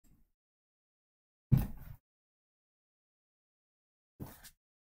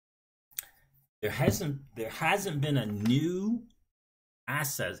there hasn't been a new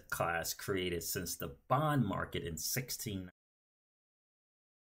asset class created since the bond market in 16.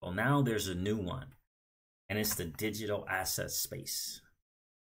 Well, now there's a new one, and it's the digital asset space.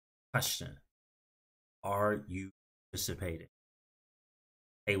 Question: are you participating?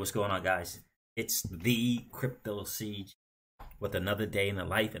 Hey, what's going on, guys? It's the Crypto Siege with another day in the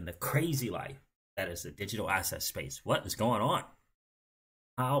life and the crazy life that is the digital asset space. What is going on?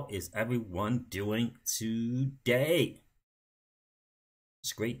 How is everyone doing today?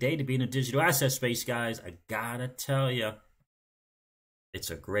 It's a great day to be in the digital asset space, guys. I gotta tell you,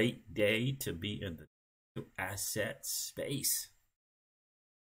 it's a great day to be in the digital asset space.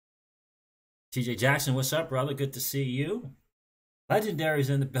 TJ Jackson, what's up, brother? Good to see you. Legendary's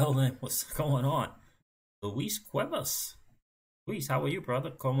in the building. What's going on? Luis Cuevas. Luis, how are you,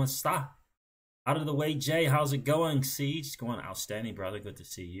 brother? ¿Cómo está? Out of the way, Jay. How's it going? Siege, it's going outstanding, brother. Good to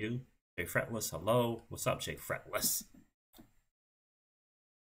see you. Jay Fretless, hello. What's up, Jay Fretless?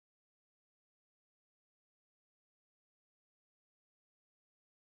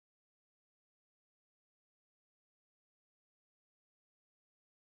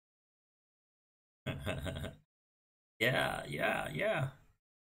 Yeah.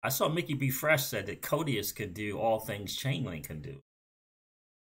 I saw Mickey B. Fresh said that Codius could do all things Chainlink can do.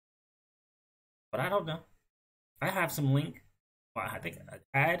 But I don't know. I have some link. Well, I think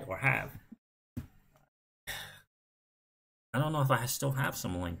I had or have. I don't know if I still have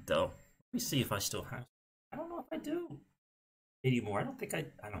some link, though. Let me see if I still have. I don't know if I do anymore. I don't think I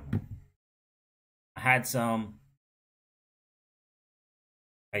don't know. I had some.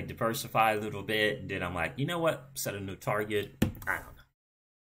 I diversified a little bit, and then I'm like, you know what? Set a new target. I don't know.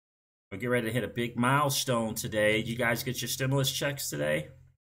 We'll get ready to hit a big milestone today. You guys get your stimulus checks today?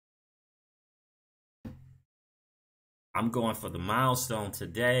 I'm going for the milestone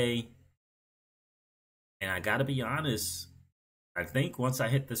today. And I got to be honest, I think once I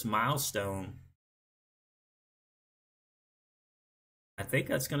hit this milestone, I think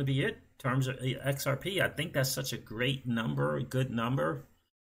that's going to be it in terms of XRP. I think that's such a great number, a good number.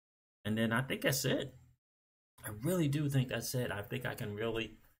 And then I think that's it. I really do think that's it. I think I can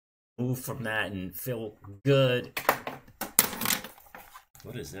really move from that and feel good.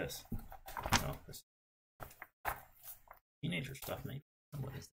 What is this? Oh, this teenager stuff, maybe.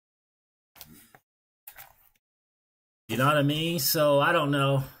 What is that? You know what I mean? So I don't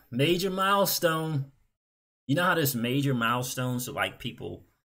know. Major milestone. You know how there's major milestones, so like people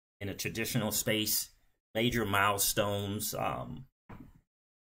in a traditional space, major milestones,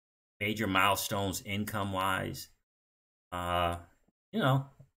 income wise. You know,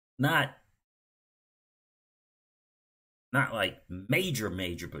 not like major,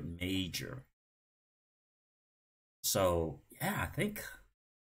 but major. So yeah, I think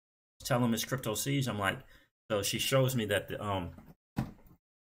telling Miss Crypto Siege, I'm like, so she shows me that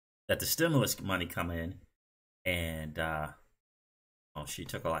the stimulus money come in, and she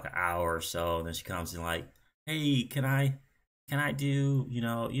took like an hour or so, and then she comes in like, hey, can I do,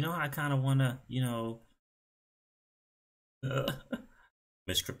 I kind of want to,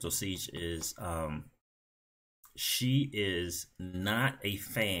 Miss Crypto Siege is, she is not a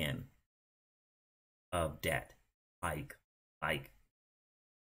fan of debt. Like,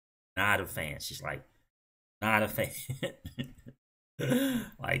 not a fan. She's like, not a fan.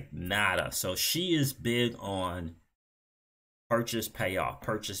 Like, nada. So she is big on purchase, payoff.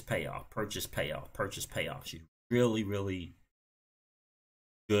 She's really, really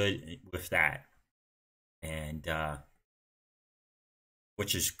good with that. And,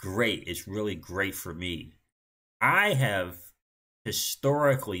 which is great. It's really great for me. I have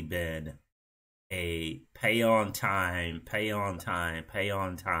historically been a pay on time, pay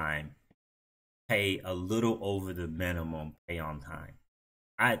a little over the minimum, pay on time.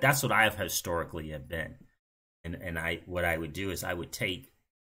 That's what I have historically have been. And what I would do is I would take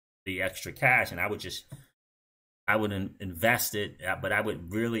the extra cash and I would invest it, but I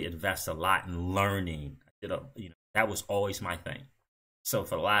would really invest a lot in learning. That was always my thing. So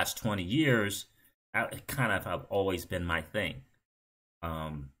for the last 20 years, that kind of have always been my thing.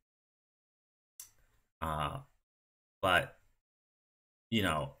 But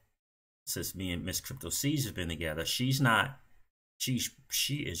since me and Miss Crypto Siege have been together, she is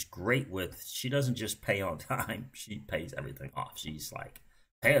great with, she doesn't just pay on time, she pays everything off. She's like,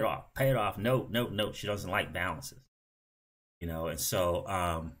 pay it off, no. She doesn't like balances. And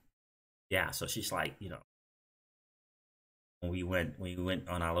so yeah, so she's like, when we went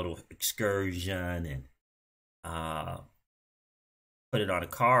on our little excursion and put it on a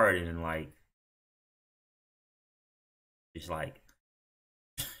card, and like she's like,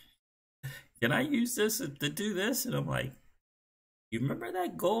 can I use this to do this? And I'm like, you remember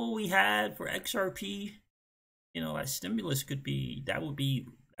that goal we had for XRP? You know, that stimulus could be, that would be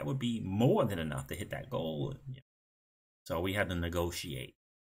more than enough to hit that goal. So we had to negotiate.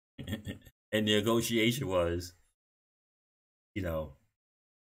 And the negotiation was, you know,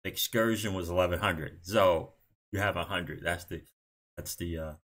 the excursion was 1100. So you have 100. That's the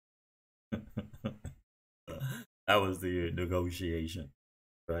that was the negotiation,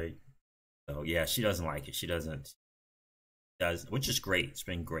 right? So yeah, she doesn't like it. She does, which is great. It's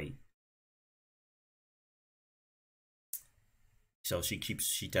been great. So she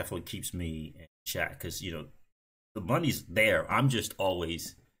definitely keeps me in check because, you know, the money's there. I'm just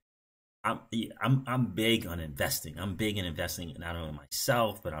always, I'm big on investing. I'm big in investing not only in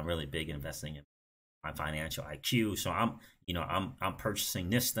myself, but I'm really big in investing in my financial IQ. So I'm purchasing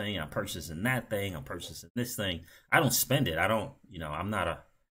this thing, I'm purchasing that thing, I'm purchasing this thing. I don't spend it. I don't, you know, I'm not a,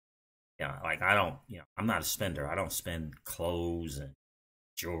 yeah, like I don't, you know, I'm not a spender. I don't spend clothes and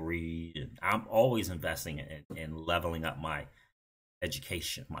jewelry, and I'm always investing in leveling up my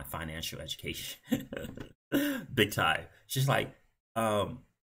education, my financial education. Big time. She's like, do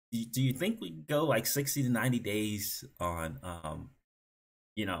you think we can go like 60 to 90 days on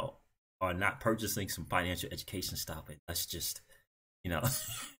you know, on not purchasing some financial education stuff? And let's just, you know,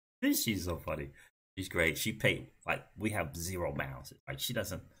 she's so funny. She's great. She paid, like, we have zero balances. Like she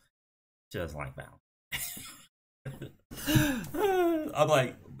doesn't like balance. I'm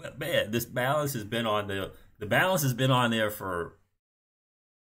like, man, this balance has been on the balance has been on there for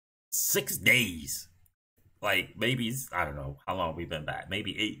 6 days. Like maybe, I don't know how long we've been back.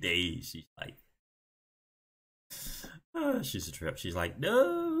 Maybe 8 days. She's like, she's a trip. She's like,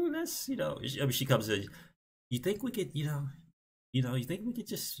 no, let's, you know. I mean, she comes in. You think we could, you think we could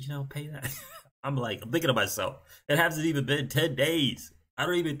just, you know, pay that? I'm like, I'm thinking to myself, it hasn't even been 10 days. I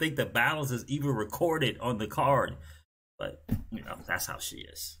don't even think the balance is even recorded on the card. But, you know, that's how she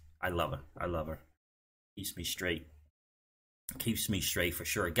is. I love her. I love her. Keeps me straight. Keeps me straight for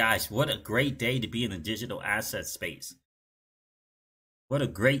sure. Guys, what a great day to be in the digital asset space. What a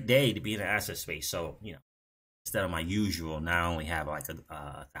great day to be in the asset space. So, you know, instead of my usual, now I only have like a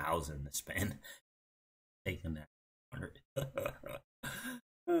 1,000 to spend. Taking that 100.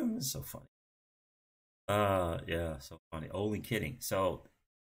 It's so funny. Yeah, so funny. Only kidding. So,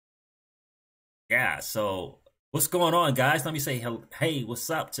 yeah, so what's going on, guys? Let me say hey, what's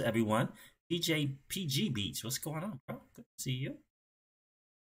up to everyone? PG Beats, what's going on, bro? Good to see you.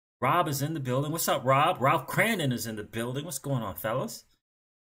 Rob is in the building. What's up, Rob? Ralph Crandon is in the building. What's going on, fellas?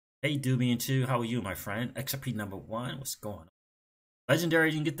 Hey, Doobie and 2, how are you, my friend? XRP number 1, what's going on? Legendary,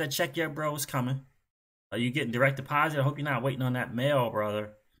 you didn't get that check yet, bro? What's coming? Are you getting direct deposit? I hope you're not waiting on that mail,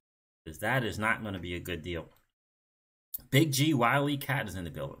 brother, because that is not going to be a good deal. Big G Wiley Cat is in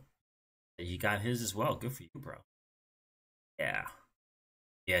the building. He got his as well. Good for you, bro. Yeah.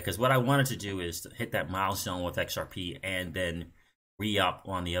 Yeah, because what I wanted to do is to hit that milestone with XRP and then re-up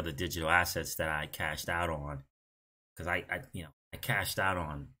on the other digital assets that I cashed out on. Because I cashed out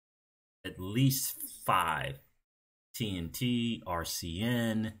on at least 5. TNT,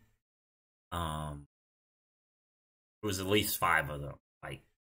 RCN. It was at least 5 of them. Like,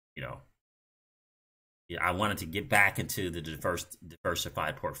 you know, yeah, I wanted to get back into the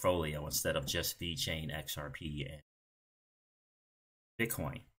diversified portfolio instead of just VeChain, XRP, and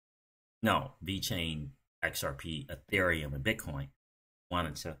Bitcoin. No, VeChain, XRP, Ethereum, and Bitcoin.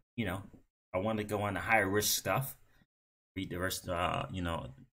 Wanted to, you know, I wanted to go on the higher risk stuff, you know,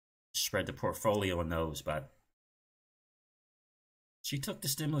 spread the portfolio in those. But she took the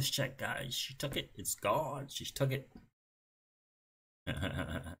stimulus check, guys. She took it. It's gone. She took it.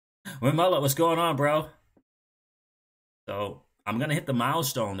 When Mullet, what's going on, bro? So I'm gonna hit the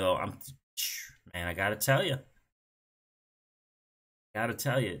milestone though. Man, I gotta tell you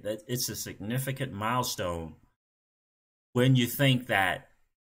that it's a significant milestone when you think that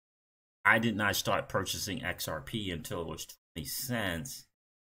I did not start purchasing XRP until it was 20 cents,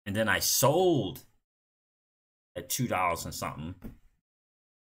 and then I sold at $2 and something.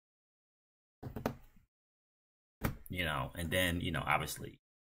 You know, and then, you know, obviously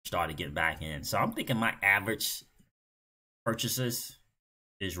started getting back in. So I'm thinking my average purchases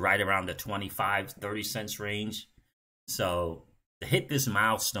is right around the 25-30 cents range. So to hit this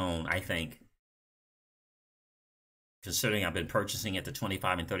milestone, I think, considering I've been purchasing at the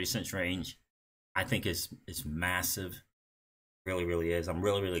 25 and 30 cents range, I think it's massive. Really, really is. I'm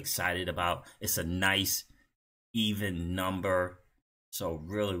really, really excited about. It's a nice, even number. So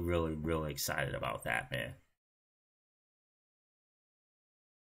really, really, really excited about that, man.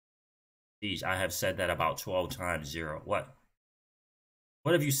 Geez, I have said that about 12 times. Zero. What?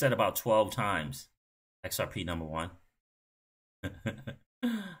 What have you said about 12 times? XRP number one.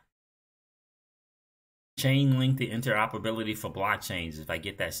 Chain link the interoperability for blockchains. If I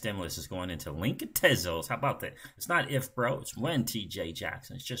get that stimulus, it's going into link Tezos. How about that? It's not if, bro. It's when, TJ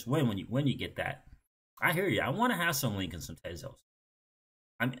Jackson. It's just when you get that. I hear you. I want to have some link and some Tezos.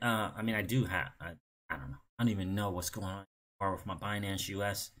 I mean, I do have. I don't know. I don't even know what's going on with my Binance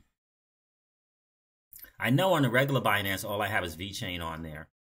US. I know on the regular Binance, all I have is VeChain on there.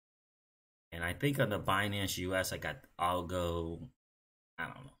 And I think on the Binance US, I got Algo. I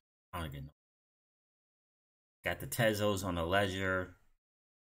don't know. I don't even know. Got the Tezos on the ledger.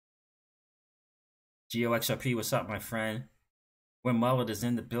 GeoXRP, what's up, my friend? When Mullet is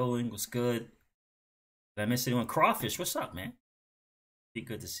in the building, what's good? Did I miss anyone? Crawfish, what's up, man? Be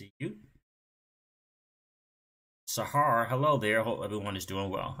good to see you. Sahar, hello there. Hope everyone is doing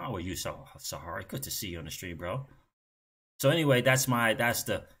well. How are you, Sahar? Good to see you on the stream, bro. So anyway, that's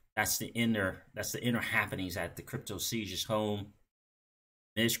the inner happenings at the Crypto Siege's home.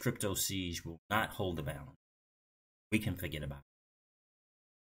 This Crypto Siege will not hold the balance. We can forget about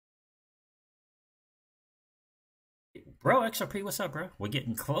it. Bro, XRP, what's up, bro? We're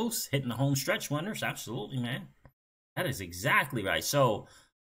getting close, hitting the home stretch winners. Absolutely, man. That is exactly right. So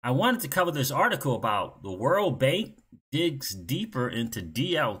I wanted to cover this article about the World Bank digs deeper into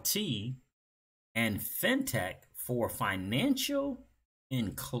DLT and Fintech for financial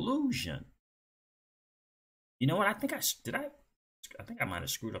inclusion. You know what? I think I might have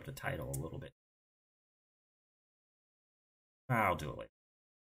screwed up the title a little bit. I'll do it later.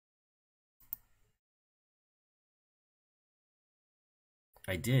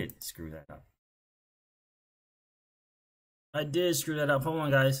 I did screw that up. Hold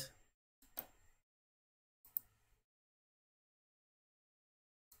on, guys.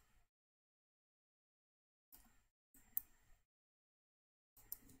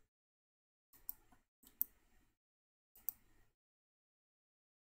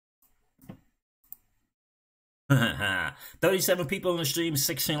 Haha. 37 people in the stream,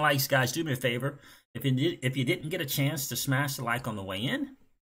 16 likes, guys. Do me a favor. If you didn't get a chance to smash the like on the way in,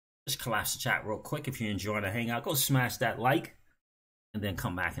 just collapse the chat real quick. If you're enjoying the hangout, go smash that like and then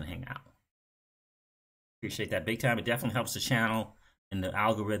come back and hang out. Appreciate that big time. It definitely helps the channel and the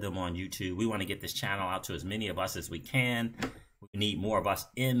algorithm on YouTube. We want to get this channel out to as many of us as we can. We need more of us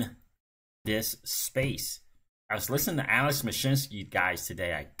in this space. I was listening to Alex Mashinsky, guys,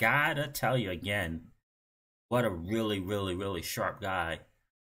 today. I gotta tell you again, what a really, really, really sharp guy.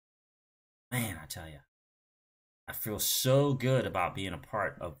 Man, I tell you, I feel so good about being a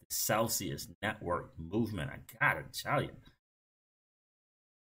part of the Celsius network movement. I gotta tell you.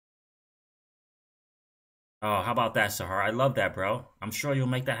 Oh, how about that, Sahar? I love that, bro. I'm sure you'll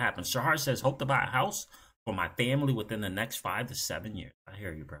make that happen. Sahar says, hope to buy a house for my family within the next 5 to 7 years. I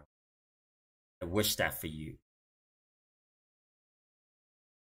hear you, bro. I wish that for you.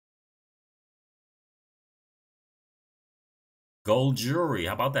 Gold jewelry.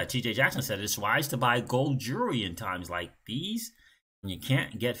 How about that? TJ Jackson said it's wise to buy gold jewelry in times like these and you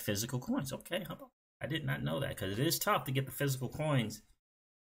can't get physical coins. Okay, how about I did not know that because it is tough to get the physical coins.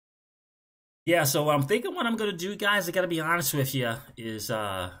 Yeah, so I'm thinking what I'm going to do, guys, I got to be honest with you, is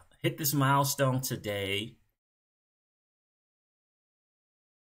hit this milestone today.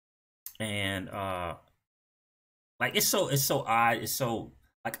 And like it's so odd. It's so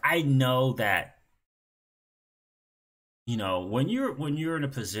like I know that, you know, when you're in a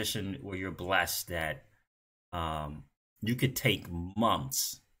position where you're blessed that you could take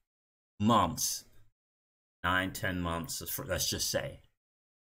months, 9-10 months, let's just say,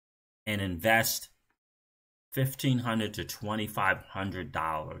 and invest $1,500 to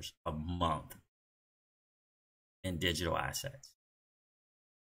 $2,500 a month in digital assets.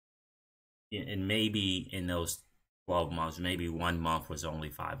 And maybe in those 12 months, maybe 1 month was only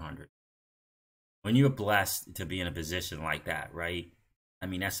 500. When you're blessed to be in a position like that, right? I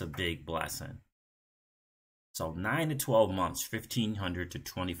mean, that's a big blessing. So 9 to 12 months, 1,500 to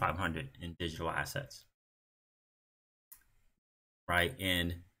 2,500 in digital assets, right?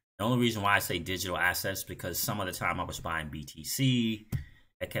 And the only reason why I say digital assets because some of the time I was buying BTC,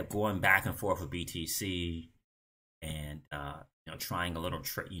 I kept going back and forth with BTC, and you know, trying a little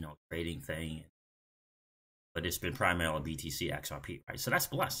trading thing. But it's been primarily BTC XRP, right? So that's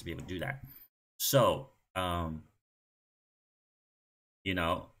blessed to be able to do that. So, you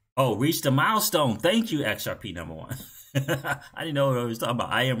know, oh, reached a milestone. Thank you, XRP number one. I didn't know what I was talking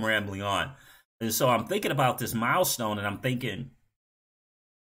about. I am rambling on. And so I'm thinking about this milestone, and I'm thinking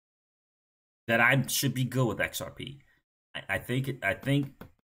that I should be good with XRP. I think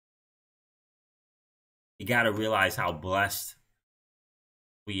you got to realize how blessed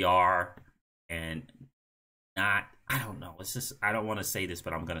we are, and not, I don't know, it's just, I don't want to say this,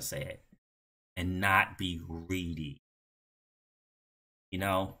 but I'm going to say it, and not be greedy. You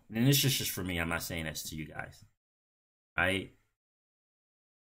know, and this is just for me. I'm not saying this to you guys, right?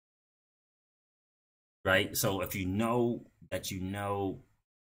 Right. So if you know that you know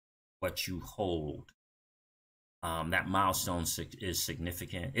what you hold, that milestone is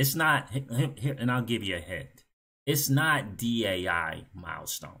significant. It's not, and I'll give you a hint. It's not DAI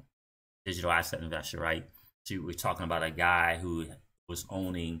milestone, digital asset investor, right? So we're talking about a guy who was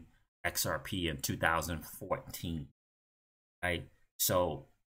owning XRP in 2014, right? So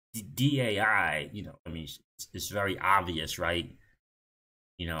DAI, you know, I mean, it's very obvious, right?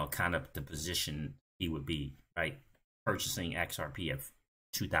 You know, kind of the position he would be, right? Purchasing XRP of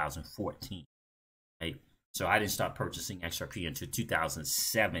 2014, right? So I didn't start purchasing XRP until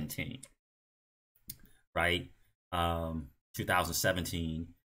 2017, right? 2017,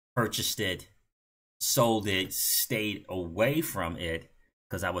 purchased it, sold it, stayed away from it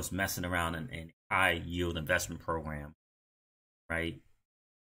because I was messing around in a high yield investment program, right?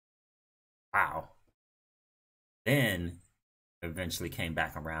 Wow. Then eventually came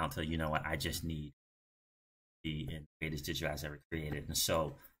back around to, you know what, I just need the greatest digital asset ever created. And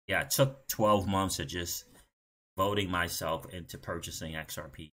so, yeah, it took 12 months of just voting myself into purchasing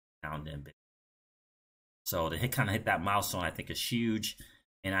XRP down then. So to kind of hit that milestone, I think is huge.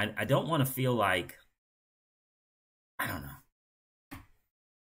 And I don't want to feel like, I don't know,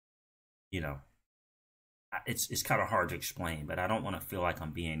 you know, it's kind of hard to explain, but I don't want to feel like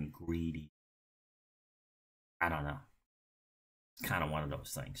I'm being greedy. I don't know. It's kind of one of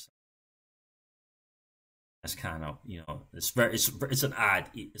those things. That's kind of, you know, it's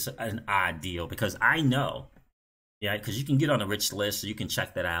an odd deal because I know, yeah, because you can get on the rich list, so you can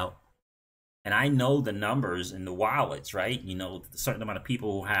check that out. And I know the numbers in the wallets, right? You know, a certain amount of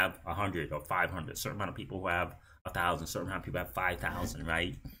people who have 100 or 500, a certain amount of people who have 1,000, a certain amount of people have 5,000,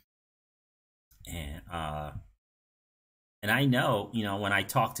 right? And I know, you know, when I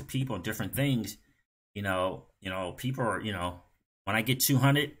talk to people and different things, you know, people are, you know, when I get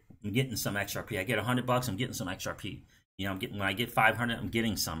 200, I'm getting some XRP. I get $100, I'm getting some XRP. You know, when I get 500, I'm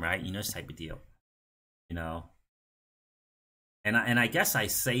getting some, right? You know, this type of deal. You know, and I guess I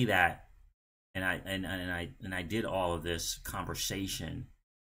say that, and I did all of this conversation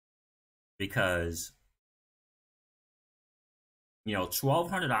because, you know,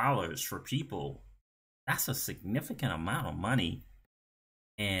 $1,200 for people, that's a significant amount of money.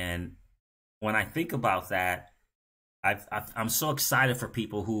 And when I think about that, I'm so excited for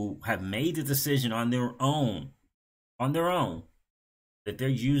people who have made the decision on their own, that they're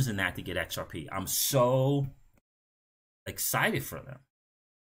using that to get XRP. I'm so excited for them.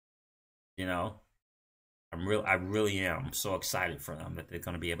 You know, I really am. I'm so excited for them that they're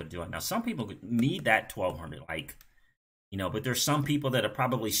going to be able to do it. Now, some people need that 1,200, like, you know, but there's some people that are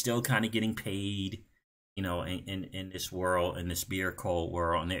probably still kind of getting paid, you know, in this world, in this beer cold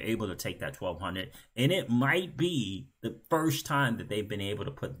world, and they're able to take that 1,200, and it might be the first time that they've been able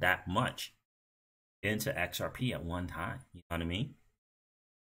to put that much into XRP at one time. You know what I mean?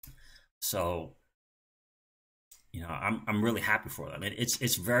 So, you know, I'm really happy for them.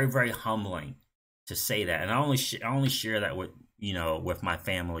 It's very, very humbling to say that, and I only share that with, you know, with my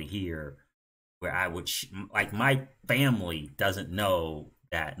family here, where I would like, my family doesn't know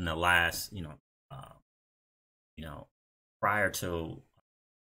that in the last, you know, prior to,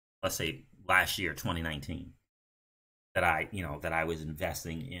 let's say, last year, 2019, that I was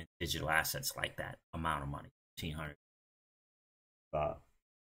investing in digital assets like that amount of money, 1,500,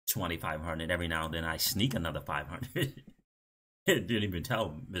 2,500. Every now and then I sneak another 500. Didn't even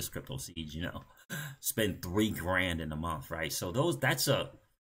tell Miss Crypto Seeds, you know, spend $3,000 in a month, right? So that's a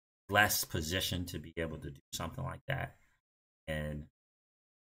blessed position to be able to do something like that. And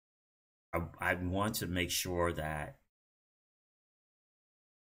I want to make sure that,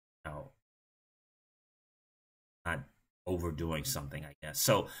 you know, not overdoing something, I guess.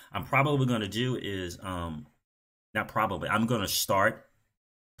 So I'm probably going to do is, not probably, I'm going to start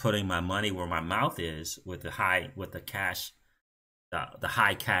putting my money where my mouth is with the high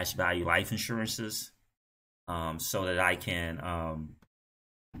cash value life insurances, so that I can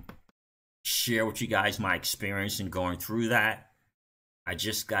share with you guys my experience in going through that. I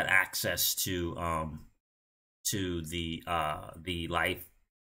just got access to the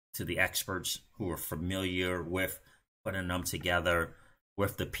experts who are familiar with putting them together,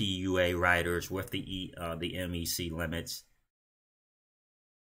 with the PUA writers, with the MEC limits.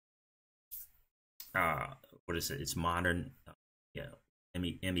 What is it? It's modern,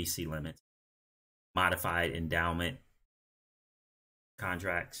 MEC limits, modified endowment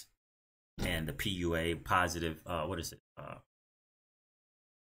contracts and the PUA, positive, what is it?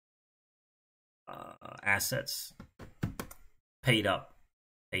 Assets, paid up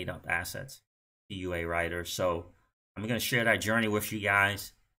assets, PUA writer. So I'm going to share that journey with you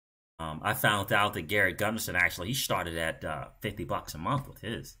guys. I found out that Garrett Gunderson, actually, he started at $50 a month with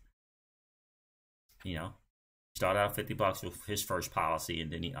his. You know, started out $50 with his first policy,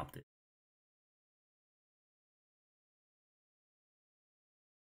 and then he upped it.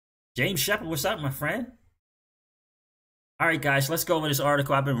 James Shepard, what's up, my friend? All right, guys, let's go over this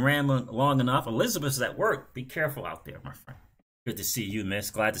article. I've been rambling long enough. Elizabeth's at work. Be careful out there, my friend. Good to see you,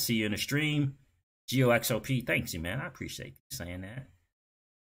 miss. Glad to see you in the stream. GeoXOP, thanks you, man. I appreciate you saying that.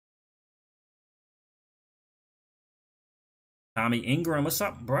 Tommy Ingram, what's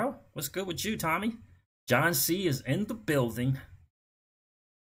up, bro? What's good with you, Tommy? John C. is in the building.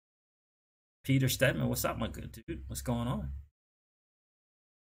 Peter Stedman, what's up, my good dude? What's going on?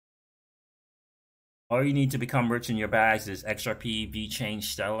 All you need to become rich in your bags is XRP, VeChain,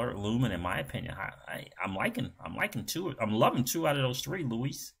 Stellar, Lumen. In my opinion, I'm liking two. I'm loving 2 out of those 3,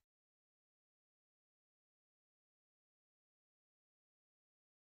 Luis.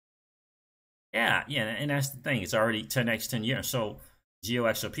 Yeah, and that's the thing. It's already 10x 10 years. So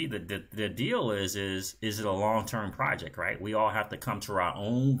GeoXOP, the deal is it a long-term project, right? We all have to come to our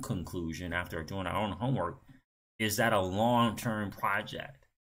own conclusion after doing our own homework. Is that a long-term project?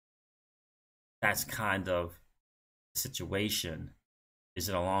 That's kind of the situation. Is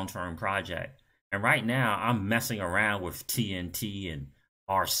it a long-term project? And right now, I'm messing around with TNT and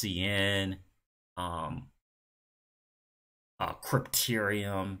RCN,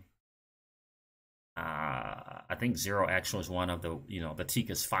 Crypterium. I think 0x was one of the, the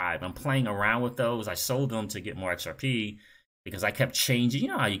Ticas 5. I'm playing around with those. I sold them to get more XRP because I kept changing. You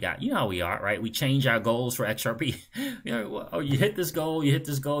know how we are, right? We change our goals for XRP. You hit this goal, you hit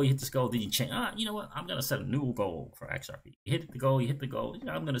this goal, you hit this goal, then you change. You know what? I'm going to set a new goal for XRP. You hit the goal, you hit the goal.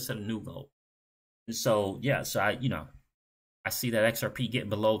 I'm going to set a new goal. And so, yeah, so I see that XRP getting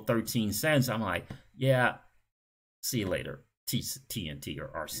below 13 cents. I'm like, yeah, see you later, TNT or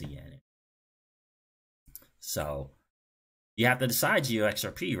RCN. So you have to decide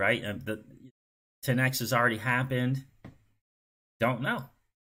GeoXRP, right? And the 10x has already happened. Don't know.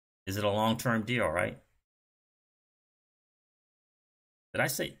 Is it a long-term deal, right? Did I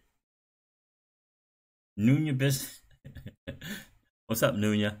say Nunya business? What's up,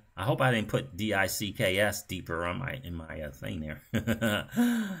 Nunya? I hope I didn't put DICKS deeper on in my thing there.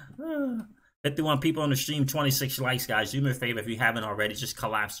 51 people on the stream, 26 likes, guys. Do me a favor if you haven't already, just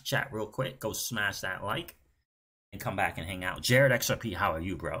collapse the chat real quick. Go smash that like and come back and hang out. Jared XRP, how are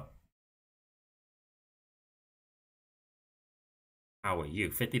you, bro? How are you?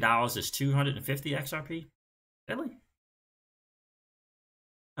 $50 is 250 XRP? Really?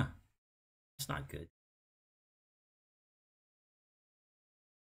 Huh. That's not good.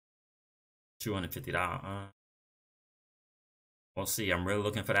 $250. We'll see. I'm really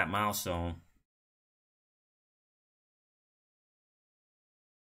looking for that milestone.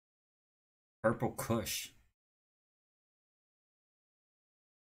 Purple Kush.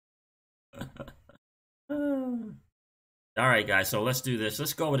 All right, guys, so let's do this.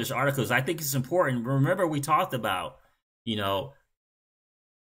 Let's go over this article because I think it's important. Remember, we talked about, the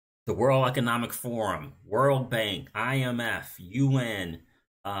World Economic Forum, World Bank, IMF, UN,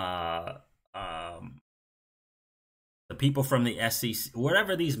 the people from the SEC,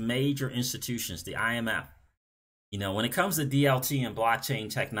 whatever these major institutions, the IMF, when it comes to DLT and blockchain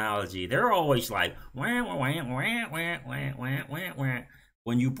technology, they're always like, wah, wah, wah, wah, wah, wah, wah, wah, wah.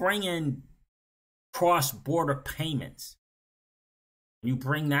 When you bring in cross-border payments, you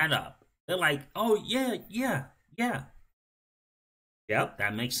bring that up, they're like, oh, yeah. Yep,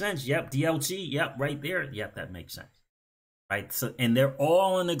 that makes sense. Yep, DLT, yep, right there. Yep, that makes sense. Right, so, and they're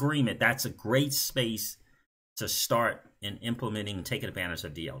all in agreement. That's a great space to start in implementing and taking advantage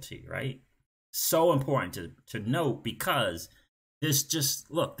of DLT, right? So important to note because there's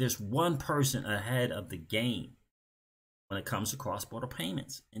one person ahead of the game when it comes to cross-border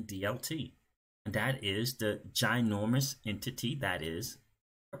payments and DLT. And that is the ginormous entity that is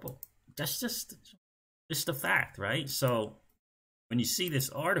Ripple. That's just the fact, right? So when you see this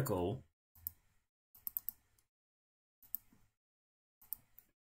article,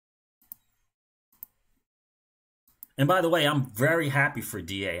 and by the way, I'm very happy for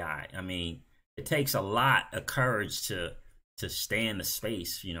DAI. I mean, it takes a lot of courage to stay in the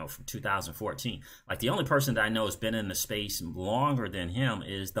space, from 2014. Like the only person that I know has been in the space longer than him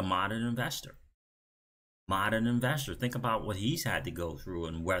is the modern investor. Modern investor. Think about what he's had to go through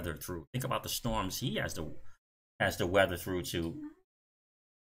and weather through. Think about the storms he has to weather through to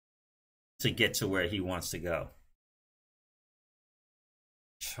to get to where he wants to go.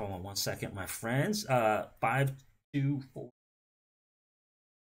 Hold on one second, my friends. 524.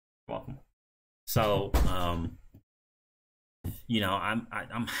 Welcome. So, you know,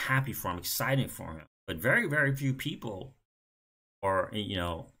 I'm happy for him, excited for him, but very, very few people are, you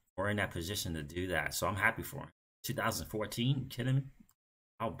know, are in that position to do that. So I'm happy for him. 2014, you kidding me?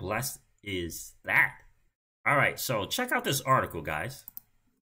 How blessed is that? All right, so check out this article, guys.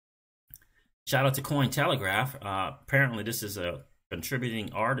 Shout out to Cointelegraph. Apparently, this is a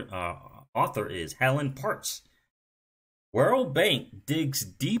contributing author is Helen Parts. World Bank digs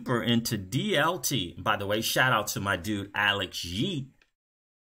deeper into DLT. By the way, shout out to my dude, Alex Yeet.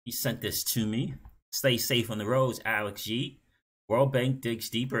 He sent this to me. Stay safe on the roads, Alex Yeet. World Bank digs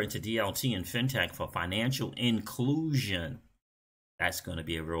deeper into DLT and Fintech for financial inclusion. That's going to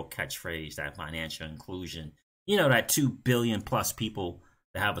be a real catchphrase, that financial inclusion. You know, that 2 billion plus people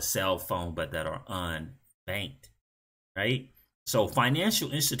that have a cell phone but that are unbanked, right? So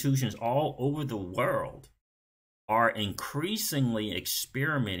financial institutions all over the world are increasingly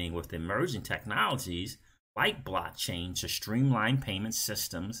experimenting with emerging technologies like blockchain to streamline payment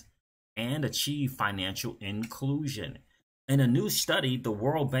systems and achieve financial inclusion. In a new study, the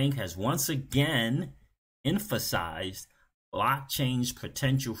World Bank has once again emphasized blockchain's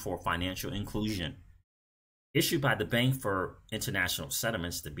potential for financial inclusion. Issued by the Bank for International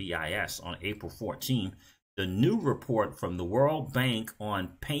Settlements, the BIS, on April 14, the new report from the World Bank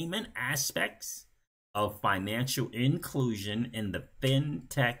on payment aspects of financial inclusion in the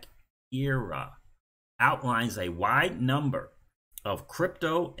fintech era outlines a wide number of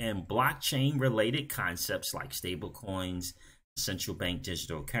crypto and blockchain related concepts like stablecoins, central bank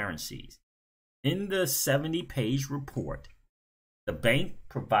digital currencies. In the 70-page report, the bank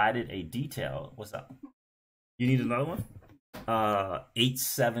provided a detailed, what's up? You need another one?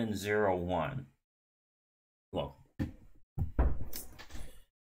 8701. Well,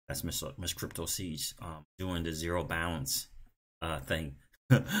 that's Miss Crypto Siege doing the zero balance thing.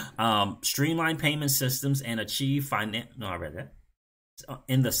 Streamline payment systems and achieve finance. No, I read that.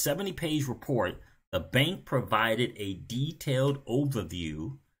 In the 70-page report, the bank provided a detailed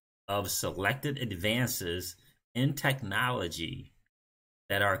overview of selected advances in technology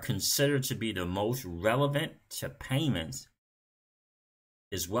that are considered to be the most relevant to payments,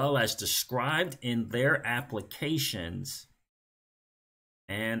 as well as described in their applications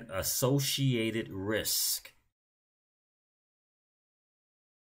and associated risk.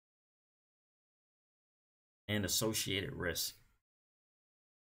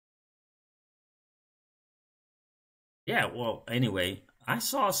 Yeah, well, anyway, I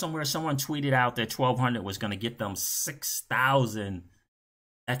saw somewhere someone tweeted out that 1200 was going to get them 6,000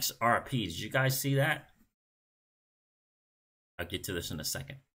 XRP. Did you guys see that? I'll get to this in a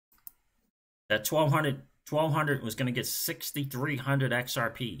second. That 1200 was going to get 6,300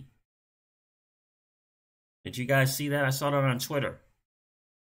 XRP. Did you guys see that? I saw that on Twitter.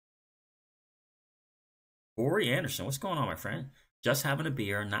 Corey Anderson, what's going on, my friend? Just having a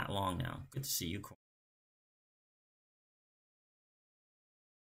beer, not long now. Good to see you, Corey.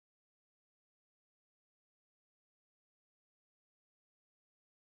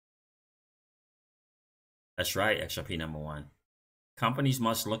 That's right, XRP number one. Companies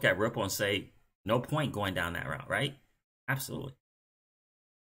must look at Ripple and say, no point going down that route, right? Absolutely.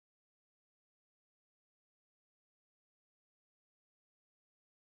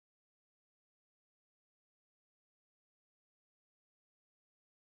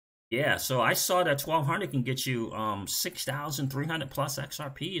 Yeah, so I saw that 1200 can get you 6,300 plus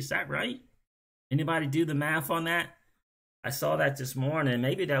XRP. Is that right? Anybody do the math on that? I saw that this morning.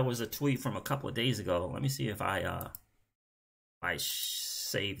 Maybe that was a tweet from a couple of days ago. Let me see if I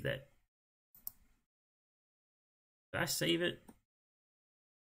saved it. Did I save it?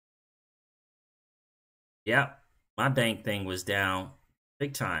 Yep. My bank thing was down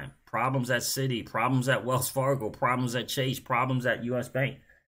big time. Problems at Citi, problems at Wells Fargo, problems at Chase, problems at US Bank.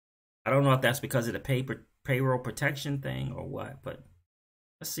 I don't know if that's because of the payroll protection thing or what, but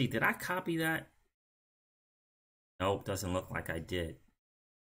let's see. Did I copy that? Nope, doesn't look like I did.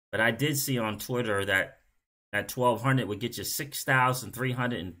 But I did see on Twitter that 1200 would get you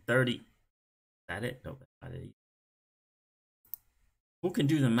 6,330. Is that it? Nope, that's not it. Who can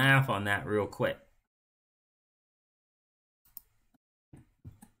do the math on that real quick?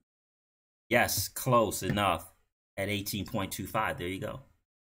 Yes, close enough at 18.25. There you go.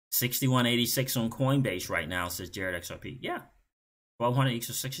 6186 on Coinbase right now, says Jared XRP. Yeah. 1200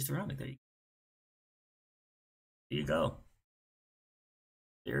 equals 6,300. There you go.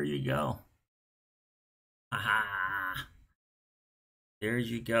 There you go. Aha. There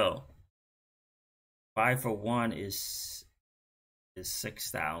you go. 5 for 1 is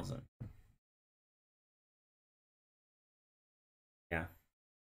 6,000. Yeah. I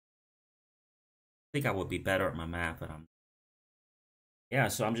think I would be better at my math, but I'm. Yeah,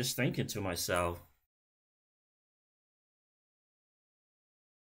 so I'm just thinking to myself.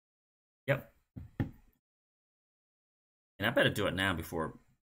 Yep. And I better do it now before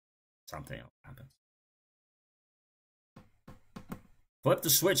something else happens. Flip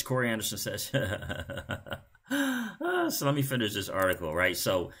the switch, Corey Anderson says. So let me finish this article, right?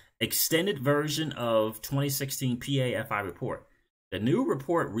 So, extended version of 2016 PAFI report. The new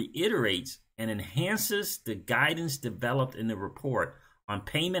report reiterates and enhances the guidance developed in the report on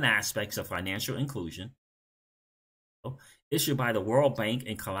payment aspects of financial inclusion, issued by the World Bank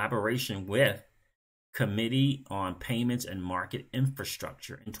in collaboration with Committee on Payments and Market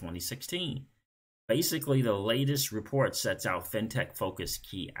Infrastructure in 2016. Basically, the latest report sets out fintech-focused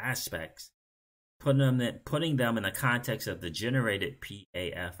key aspects, putting them in the context of the generated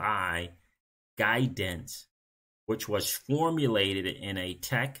PAFI guidance, which was formulated in a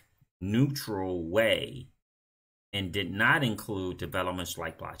tech-neutral way and did not include developments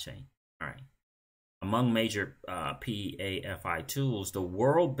like blockchain. All right. Among major PAFI tools, the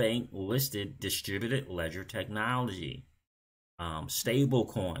World Bank listed distributed ledger technology, stable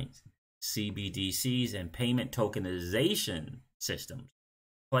coins, CBDCs, and payment tokenization systems,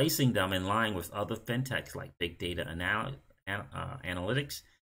 placing them in line with other fintechs like big data analytics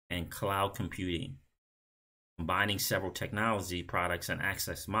and cloud computing. Combining several technology products and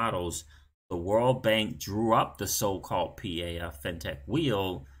access models, the World Bank drew up the so-called PAF fintech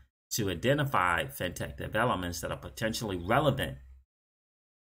wheel to identify fintech developments that are potentially relevant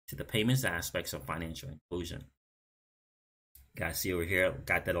to the payments aspects of financial inclusion. Guys, see over here,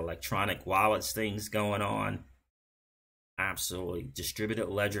 got that electronic wallets things going on. Absolutely. Distributed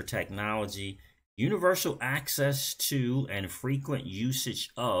ledger technology, universal access to and frequent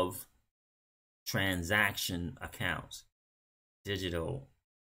usage of transaction accounts, digital,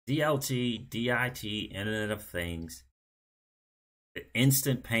 DLT, DIT, Internet of Things, the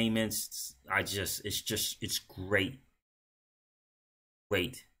instant payments. It's great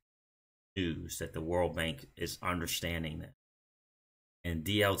news that the World Bank is understanding that. And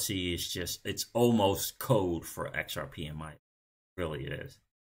DLT is it's almost code for XRP in my, really it is.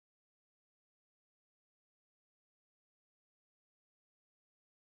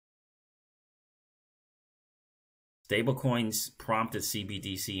 Stablecoins prompted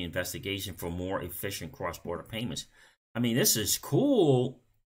CBDC investigation for more efficient cross-border payments. I mean, this is cool,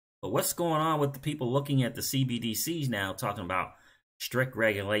 but what's going on with the people looking at the CBDCs now, talking about strict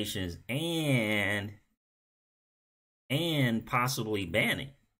regulations and possibly banning?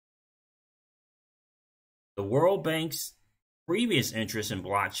 The World Bank's previous interest in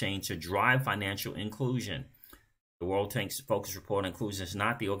blockchain to drive financial inclusion. The World Bank's focus report on inclusion is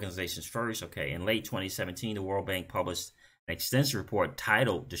not the organization's first. Okay, in late 2017, the World Bank published an extensive report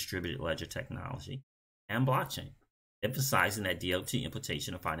titled Distributed Ledger Technology and Blockchain, emphasizing that DLT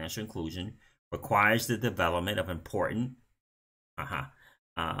implementation of financial inclusion requires the development of important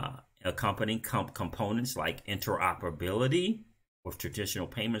accompanying components like interoperability with traditional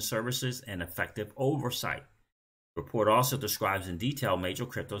payment services and effective oversight. The report also describes in detail major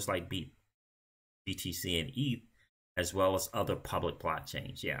cryptos like BTC and ETH, as well as other public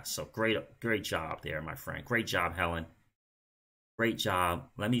blockchains. Yeah, so great job there, my friend. Great job, Helen. Great job.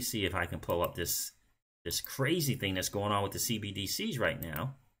 Let me see if I can pull up this crazy thing that's going on with the CBDCs right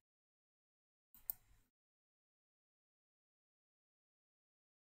now.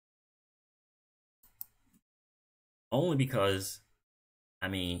 Only because, I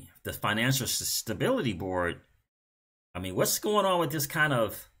mean, the Financial Stability Board, I mean, what's going on with this kind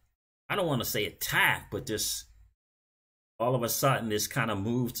of, I don't want to say attack, but this, all of a sudden, this kind of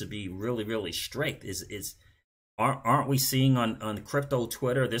move to be really, really strict aren't we seeing on crypto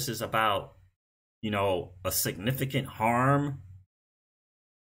Twitter, this is about, you know, a significant harm,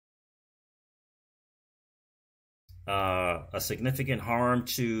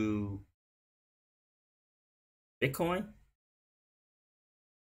 to Bitcoin?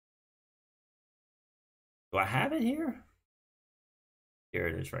 Do I have it here? Here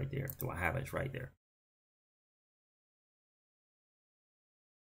it is right there. Do I have it? It's right there.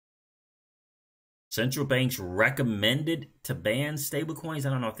 Central banks recommended to ban stablecoins.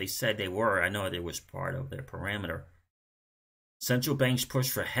 I don't know if they said they were. I know it was part of their parameter. Central banks push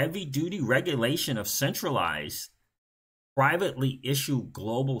for heavy-duty regulation of centralized, privately issued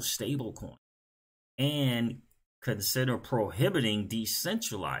global stablecoins and consider prohibiting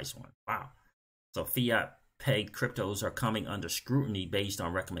decentralized ones. Wow. So fiat-pegged cryptos are coming under scrutiny based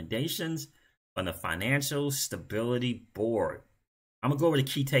on recommendations on the Financial Stability Board. I'm going to go over the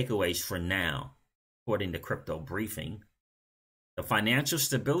key takeaways for now, according to Crypto Briefing. The Financial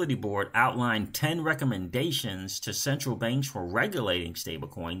Stability Board outlined 10 recommendations to central banks for regulating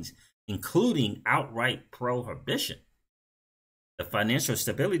stablecoins, including outright prohibition. The Financial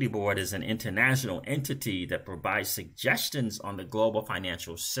Stability Board is an international entity that provides suggestions on the global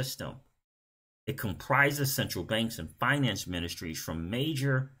financial system. It comprises central banks and finance ministries from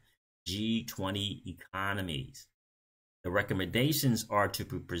major G20 economies. The recommendations are to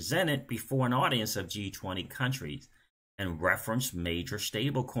be presented before an audience of G20 countries and reference major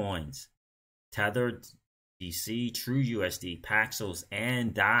stablecoins, Tethered, DC, True USD, Paxos,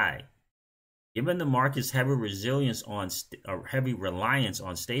 and DAI. Given the market's heavy reliance on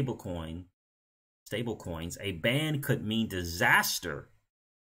stablecoins, a ban could mean disaster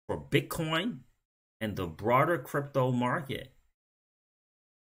for Bitcoin and the broader crypto market.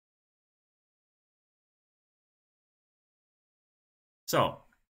 So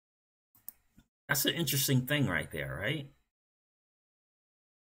that's an interesting thing right there, right?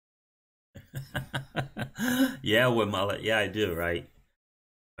 Yeah, with mullet. Yeah, I do, right?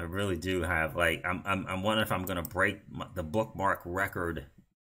 I really do have, like, I'm wondering if I'm gonna break the bookmark record,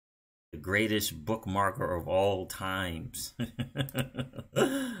 the greatest bookmarker of all times.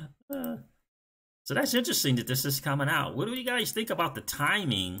 So that's interesting that this is coming out. What do you guys think about the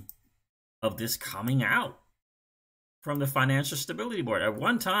timing of this coming out from the Financial Stability Board? At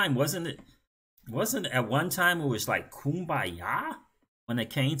one time, wasn't it was like kumbaya when it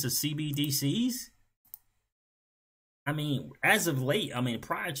came to CBDCs? I mean, as of late, I mean,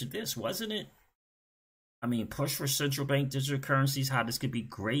 prior to this, wasn't it? I mean, push for central bank digital currencies, how this could be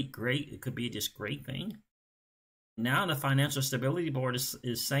great. It could be this great thing. Now the Financial Stability Board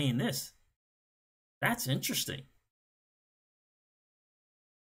is saying this. That's interesting.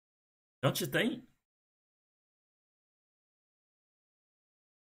 Don't you think?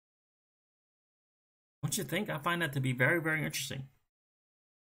 Don't you think? I find that to be very, very interesting.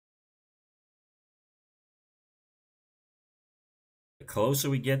 The closer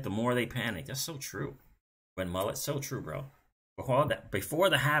we get, the more they panic. That's so true. When mullet, so true, bro.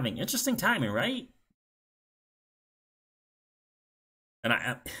 Before the halving, interesting timing, right? And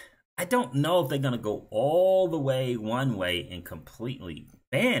I don't know if they're gonna go all the way one way and completely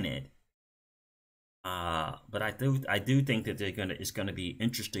ban it. But I do think that it's gonna be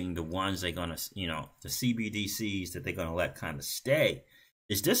interesting, the ones they're gonna, the CBDCs that they're gonna let kind of stay.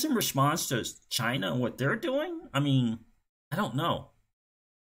 Is this in response to China and what they're doing? I mean, I don't know.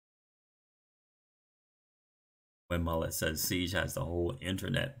 When mullet says Siege has the whole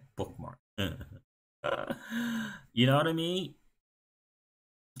internet bookmark. You know what I mean?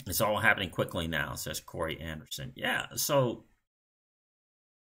 It's all happening quickly now, says Corey Anderson. Yeah, so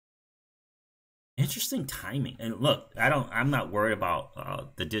interesting timing. And look, I'm not worried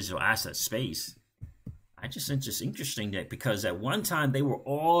about the digital asset space. I just think it's interesting that because at one time they were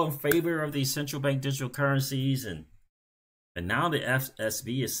all in favor of these central bank digital currencies, and now the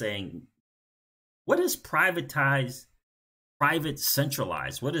FSB is saying, what is privatized, private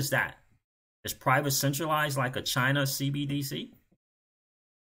centralized? What is that? Is private centralized like a China CBDC?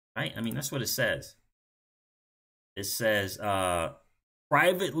 Right? I mean, that's what it says. It says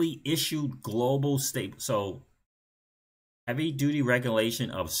privately issued global stable. So heavy duty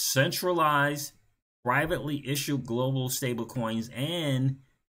regulation of centralized, privately issued global stable coins and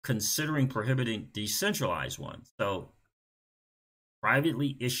considering prohibiting decentralized ones. So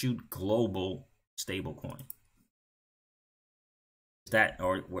privately issued global stable coin. Is that,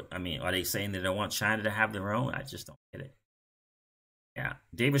 or what? I mean, are they saying that they want China to have their own? I just don't get it. Yeah.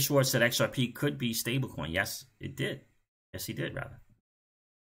 David Schwartz said XRP could be stablecoin. Yes, it did. Yes, he did, rather.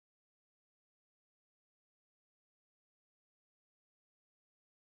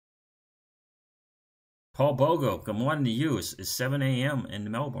 Paul Bogo, good morning to you. It's 7 a.m. in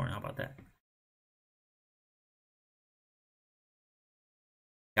Melbourne. How about that?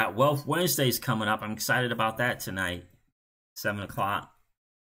 Got Wealth Wednesdays coming up. I'm excited about that tonight. 7 o'clock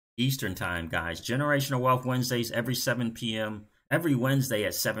Eastern time, guys. Generational Wealth Wednesdays every 7 p.m. Every Wednesday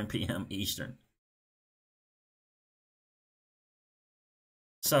at 7 p.m. Eastern.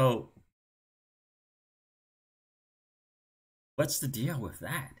 So, what's the deal with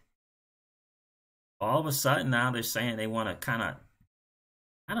that? All of a sudden now they're saying they want to kind of,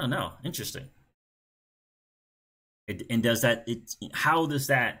 I don't know, interesting. And does that, how does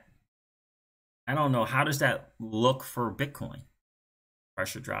that, I don't know, how does that look for Bitcoin?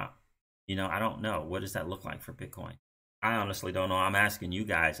 Pressure drop. I don't know. What does that look like for Bitcoin? I honestly don't know. I'm asking you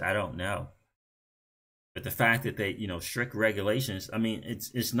guys. I don't know. But the fact that they, strict regulations, I mean,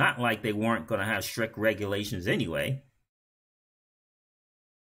 it's not like they weren't going to have strict regulations anyway,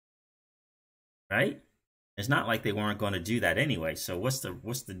 right? It's not like they weren't going to do that anyway. So what's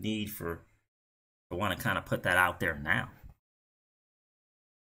the need to want to kind of put that out there now?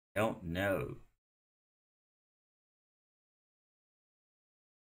 Don't know.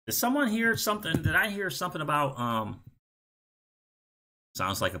 Did someone hear something? Did I hear something about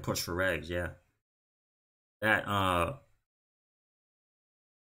sounds like a push for regs, yeah. That I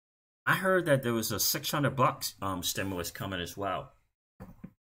heard that there was a $600 stimulus coming as well,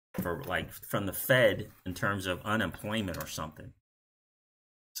 for like from the Fed in terms of unemployment or something.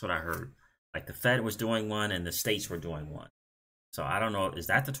 That's what I heard. Like the Fed was doing one and the states were doing one. So I don't know. Is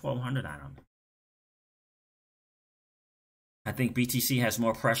that the 1,200? I don't know. I think BTC has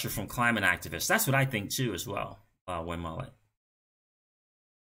more pressure from climate activists. That's what I think too as well. Win Mullet.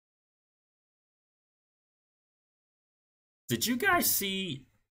 Did you guys see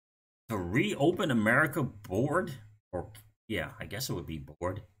the Reopen America board? Or yeah, I guess it would be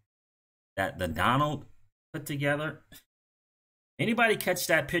board that the Donald put together. Anybody catch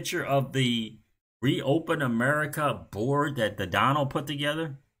that picture of the Reopen America board that the Donald put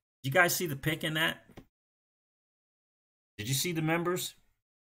together? Did you guys see the pic in that? Did you see the members?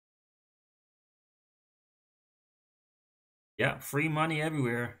 Yeah, free money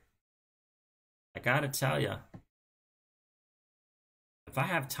everywhere. I gotta tell you, if I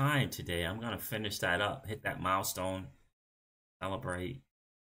have time today, I'm gonna finish that up, hit that milestone, celebrate,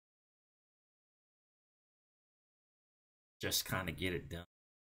 just kind of get it done.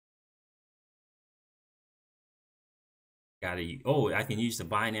 Oh, I can use the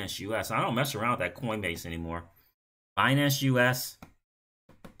Binance US. I don't mess around with that Coinbase anymore. Binance US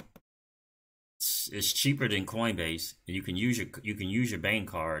is cheaper than Coinbase. You can use your bank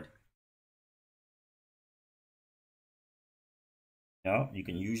card. No, you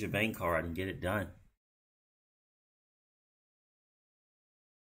can use your bank card and get it done.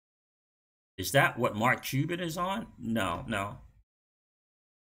 Is that what Mark Cuban is on? No.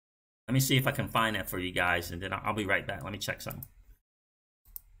 Let me see if I can find that for you guys, and then I'll be right back. Let me check something.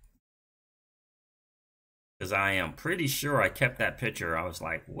 Because I am pretty sure I kept that picture. I was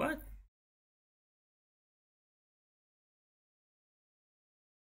like, what?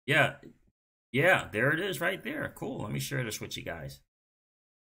 Yeah, there it is right there. Cool. Let me share this with you guys.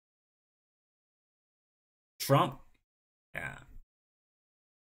 Trump. Yeah.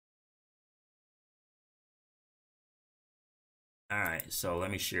 All right, so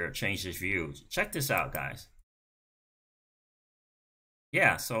let me change this view. Check this out, guys.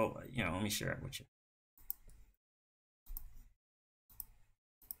 Yeah, so, let me share it with you.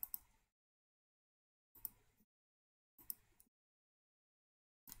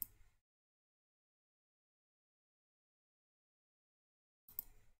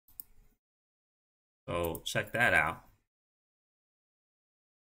 So check that out.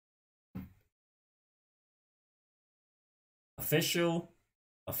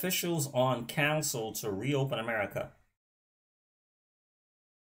 Officials on council to reopen America.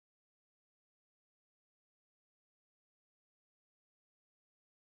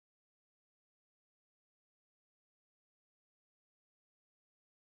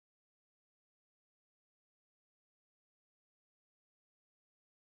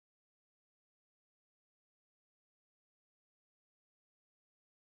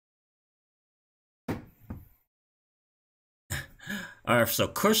 All right, so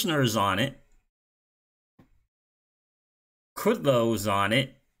Kushner is on it. Kudlow's on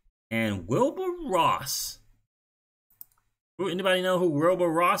it. And Wilbur Ross. Anybody know who Wilbur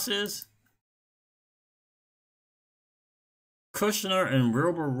Ross is? Kushner and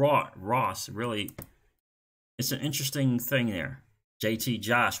Wilbur Ross, really, it's an interesting thing there. JT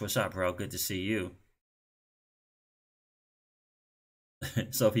Josh, what's up, bro? Good to see you.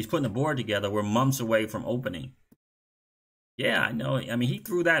 So if he's putting the board together, we're months away from opening. Yeah, I know. I mean, he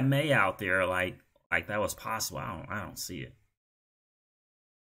threw that May out there like that was possible. I don't see it.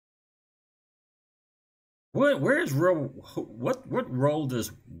 What role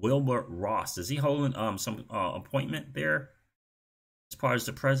does Wilbur Ross? Is he holding some appointment there as part of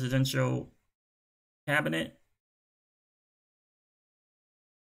the presidential cabinet?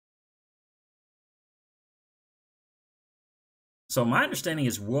 So my understanding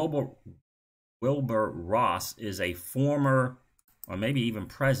is Wilbur Ross is a former, or maybe even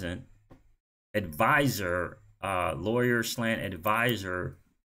present, advisor, lawyer / advisor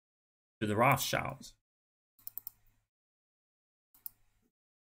to the Rothschilds.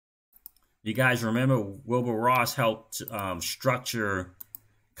 You guys remember Wilbur Ross helped structure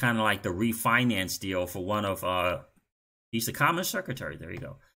kind of like the refinance deal for one of he's the Commerce Secretary. There you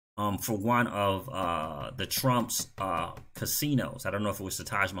go. For one of the Trump's casinos. I don't know if it was the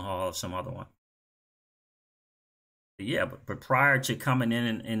Taj Mahal or some other one. But yeah, but prior to coming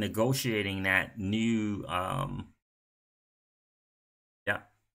in and negotiating that new, yeah.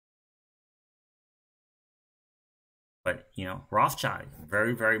 But, you know, Rothschild,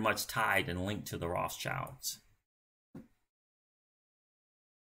 very, very much tied and linked to the Rothschilds.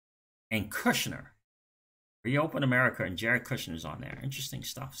 And Kushner, Reopen America, and Jared Kushner's on there. Interesting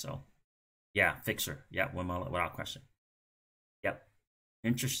stuff. So, yeah, Fixer. Yeah, without question. Yep.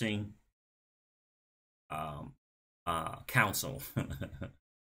 Interesting council.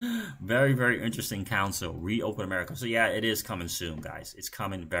 Very, very interesting council. Reopen America. So, yeah, it is coming soon, guys. It's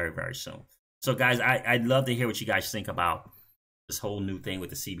coming very, very soon. So, guys, I'd love to hear what you guys think about this whole new thing with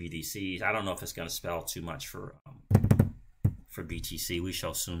the CBDCs. I don't know if it's going to spell too much for BTC. We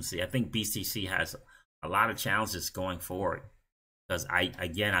shall soon see. I think BTC has a lot of challenges going forward because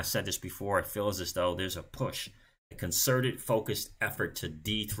I've said this before. It feels as though there's a push, a concerted, focused effort to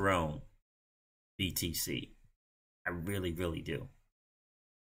dethrone BTC. I really, really do.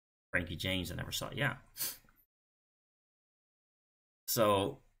 Frankie James, I never saw it. Yeah.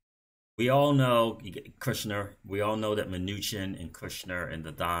 So we all know Kushner. We all know that Mnuchin and Kushner and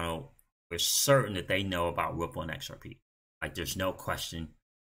the Donald, we're certain that they know about Ripple and XRP. Like, there's no question.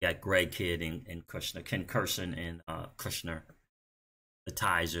 You got Greg Kidd and Kushner, Ken Kurson and Kushner. The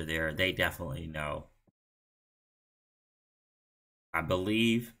ties are there. They definitely know. I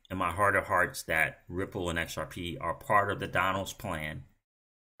believe in my heart of hearts that Ripple and XRP are part of the Donald's plan,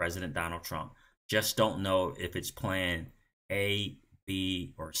 President Donald Trump. Just don't know if it's plan A,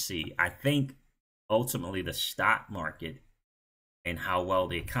 B, or C. I think ultimately the stock market and how well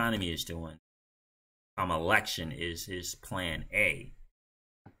the economy is doing election is his plan A.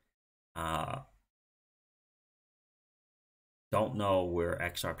 Don't know where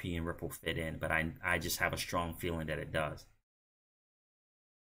XRP and Ripple fit in, but I just have a strong feeling that it does.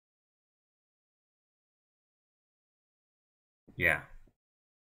 Yeah.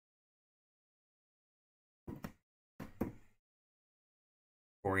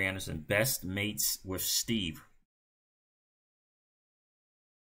 Corey Anderson, best mates with Steve.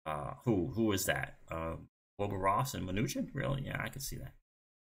 Who is that? Wilbur Ross and Mnuchin? Really? Yeah, I could see that.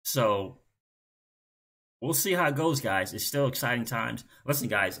 So we'll see how it goes, guys. It's still exciting times. Listen,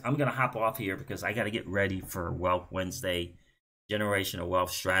 guys, I'm gonna hop off here because I got to get ready for Wealth Wednesday, generational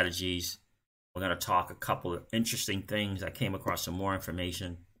wealth strategies. We're gonna talk a couple of interesting things. I came across some more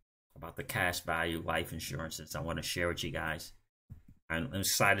information about the cash value life insurances I want to share with you guys. I'm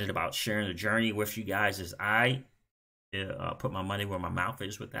excited about sharing the journey with you guys as I put my money where my mouth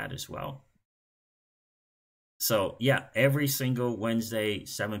is with that as well. So yeah, every single Wednesday,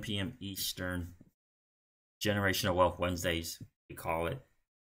 7 p.m. Eastern, Generational Wealth Wednesdays, we call it.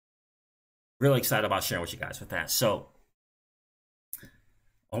 Really excited about sharing with you guys with that. So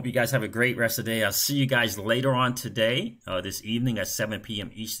I hope you guys have a great rest of the day. I'll see you guys later on today, this evening at 7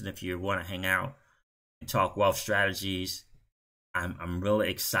 p.m. Eastern if you want to hang out and talk wealth strategies. I'm really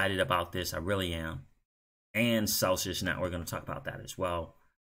excited about this. I really am. And Celsius Network, we're going to talk about that as well.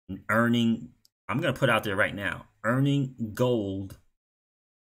 And I'm going to put out there right now, earning gold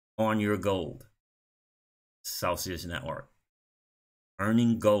on your gold. Celsius Network.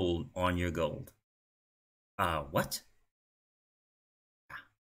 Earning gold on your gold. What?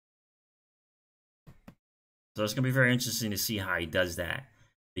 So it's going to be very interesting to see how he does that,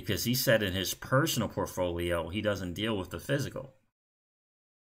 because he said in his personal portfolio, he doesn't deal with the physical.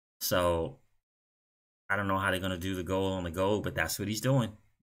 So I don't know how they're going to do the gold on the gold, but that's what he's doing.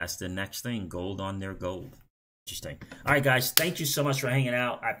 That's the next thing, gold on their gold. Interesting. All right, guys, thank you so much for hanging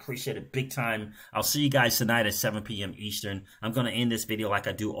out. I appreciate it big time. I'll see you guys tonight at 7 p.m. Eastern. I'm going to end this video like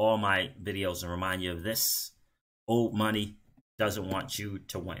I do all my videos and remind you of this. Old money doesn't want you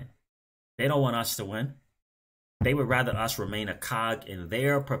to win. They don't want us to win. They would rather us remain a cog in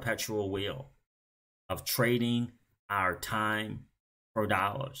their perpetual wheel of trading our time for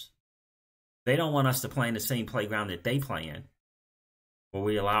dollars. They don't want us to play in the same playground that they play in, where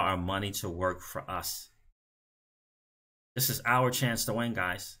we allow our money to work for us. This is our chance to win,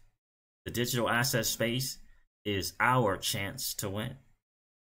 guys. The digital asset space is our chance to win.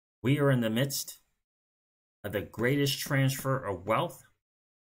 We are in the midst of the greatest transfer of wealth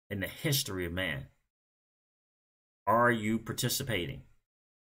in the history of man. Are you participating?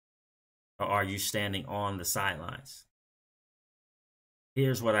 Or are you standing on the sidelines?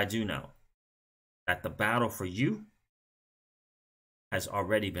 Here's what I do know. That the battle for you has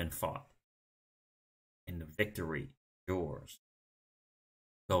already been fought. And the victory is yours.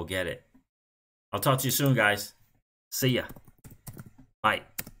 go get it. I'll talk to you soon, guys. See ya. Bye.